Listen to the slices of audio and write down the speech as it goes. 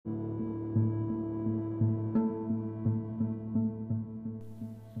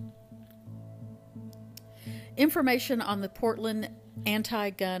Information on the Portland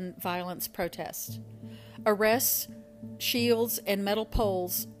anti-gun violence protest. Arrests, shields, and metal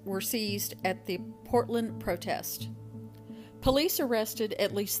poles were seized at the Portland protest. Police arrested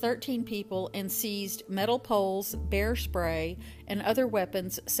at least 13 people and seized metal poles, bear spray, and other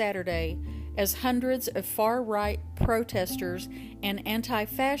weapons Saturday as hundreds of far-right protesters and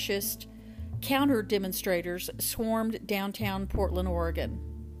anti-fascist counter-demonstrators swarmed downtown Portland, Oregon.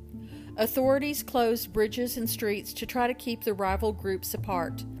 Authorities closed bridges and streets to try to keep the rival groups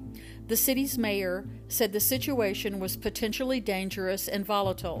apart. The city's mayor said the situation was potentially dangerous and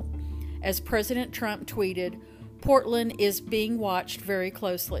volatile. As President Trump tweeted, "Portland is being watched very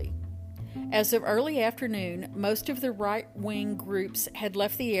closely." As of early afternoon, most of the right-wing groups had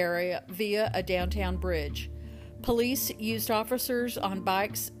left the area via a downtown bridge. Police used officers on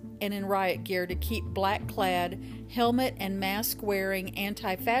bikes and in riot gear to keep black-clad, helmet and mask-wearing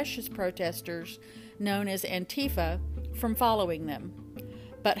anti-fascist protesters, known as Antifa, from following them.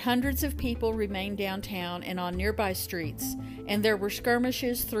 But hundreds of people remained downtown and on nearby streets, and there were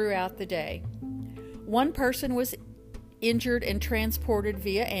skirmishes throughout the day. One person was injured and transported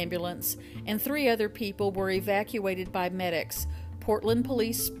via ambulance, and 3 other people were evacuated by medics. Portland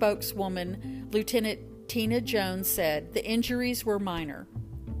Police spokeswoman Lieutenant Tina Jones said the injuries were minor.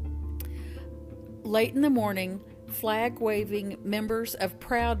 Late in the morning, flag-waving members of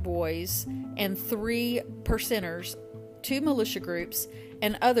Proud Boys and 3 Percenters, 2 militia groups,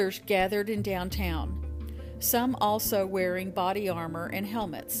 and others gathered in downtown, some also wearing body armor and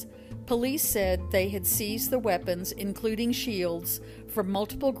helmets. Police said they had seized the weapons, including shields, from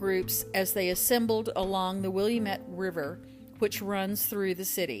multiple groups as they assembled along the Willamette River, which runs through the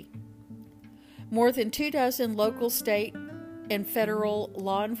city. More than 24 local, state, and federal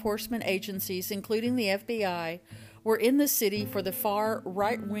law enforcement agencies, including the FBI, were in the city for the far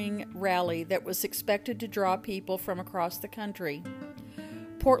right-wing rally that was expected to draw people from across the country.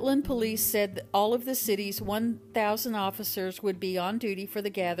 Portland police said that all of the city's 1,000 officers would be on duty for the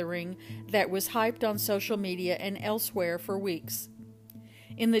gathering that was hyped on social media and elsewhere for weeks.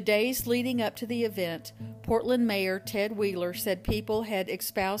 In the days leading up to the event, Portland Mayor Ted Wheeler said people had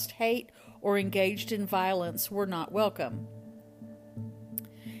espoused hate or engaged in violence were not welcome.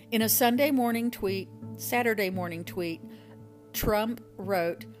 In a Saturday morning tweet, Trump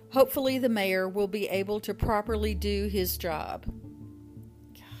wrote, "Hopefully the mayor will be able to properly do his job."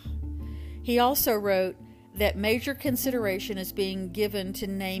 He also wrote that major consideration is being given to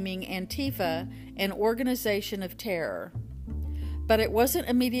naming Antifa an organization of terror. But it wasn't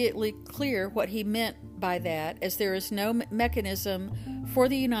immediately clear what he meant by that, as there is no mechanism for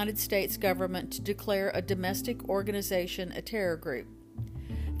the United States government to declare a domestic organization a terror group.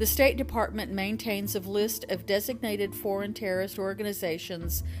 The State Department maintains a list of designated foreign terrorist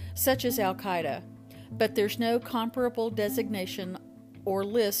organizations such as Al-Qaeda, but there's no comparable designation or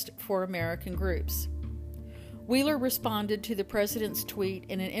list for American groups. Wheeler responded to the president's tweet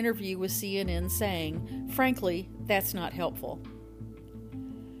in an interview with CNN saying, "Frankly, that's not helpful."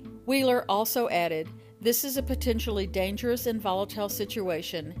 Wheeler also added, "This is a potentially dangerous and volatile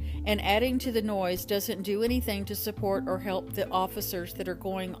situation, and adding to the noise doesn't do anything to support or help the officers that are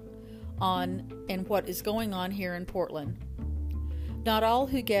going on and what is going on here in Portland." Not all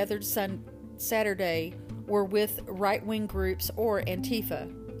who gathered Saturday were with right-wing groups or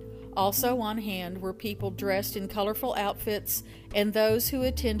Antifa. Also on hand were people dressed in colorful outfits and those who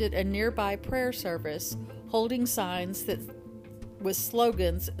attended a nearby prayer service holding signs that with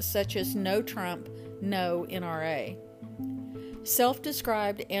slogans such as "No Trump, No NRA."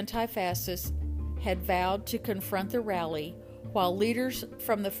 Self-described anti-fascists had vowed to confront the rally, while leaders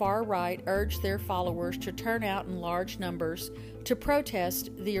from the far right urged their followers to turn out in large numbers to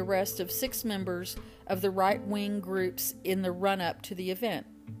protest the arrest of 6 members of the right-wing groups in the run-up to the event.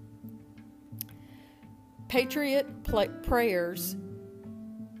 Patriot Prayers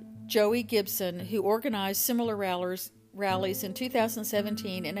Joey Gibson, who organized similar rallies in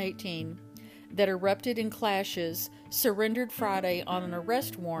 2017 and 18 that erupted in clashes, surrendered Friday on an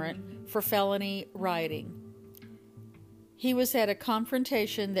arrest warrant for felony rioting. He was at a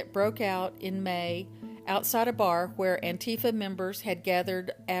confrontation that broke out in May outside a bar where Antifa members had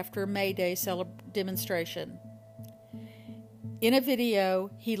gathered after May Day demonstration. In a video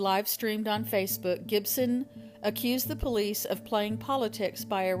he live-streamed on Facebook, Gibson accused the police of playing politics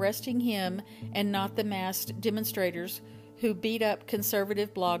by arresting him and not the masked demonstrators who beat up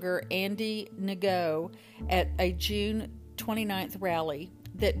conservative blogger Andy Ngo at a June 29th rally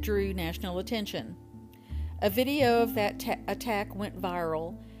that drew national attention. A video of that attack went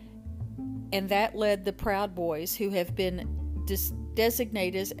viral, and that led the Proud Boys, who have been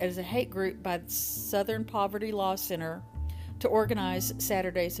designated as a hate group by the Southern Poverty Law Center to organize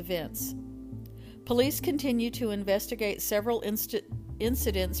Saturday's events. Police continue to investigate several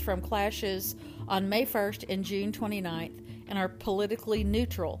incidents from clashes on May 1st and June 29th and are politically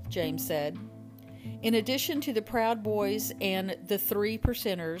neutral, James said. In addition to the Proud Boys and the Three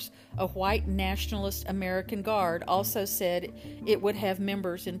Percenters, a white nationalist American Guard also said it would have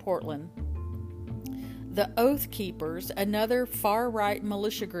members in Portland. The Oath Keepers, another far-right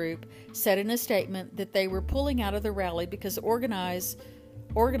militia group, said in a statement that they were pulling out of the rally because organizers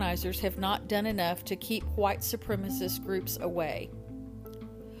have not done enough to keep white supremacist groups away.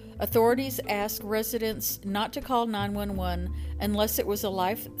 Authorities asked residents not to call 911 unless it was a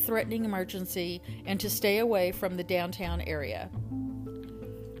life-threatening emergency and to stay away from the downtown area.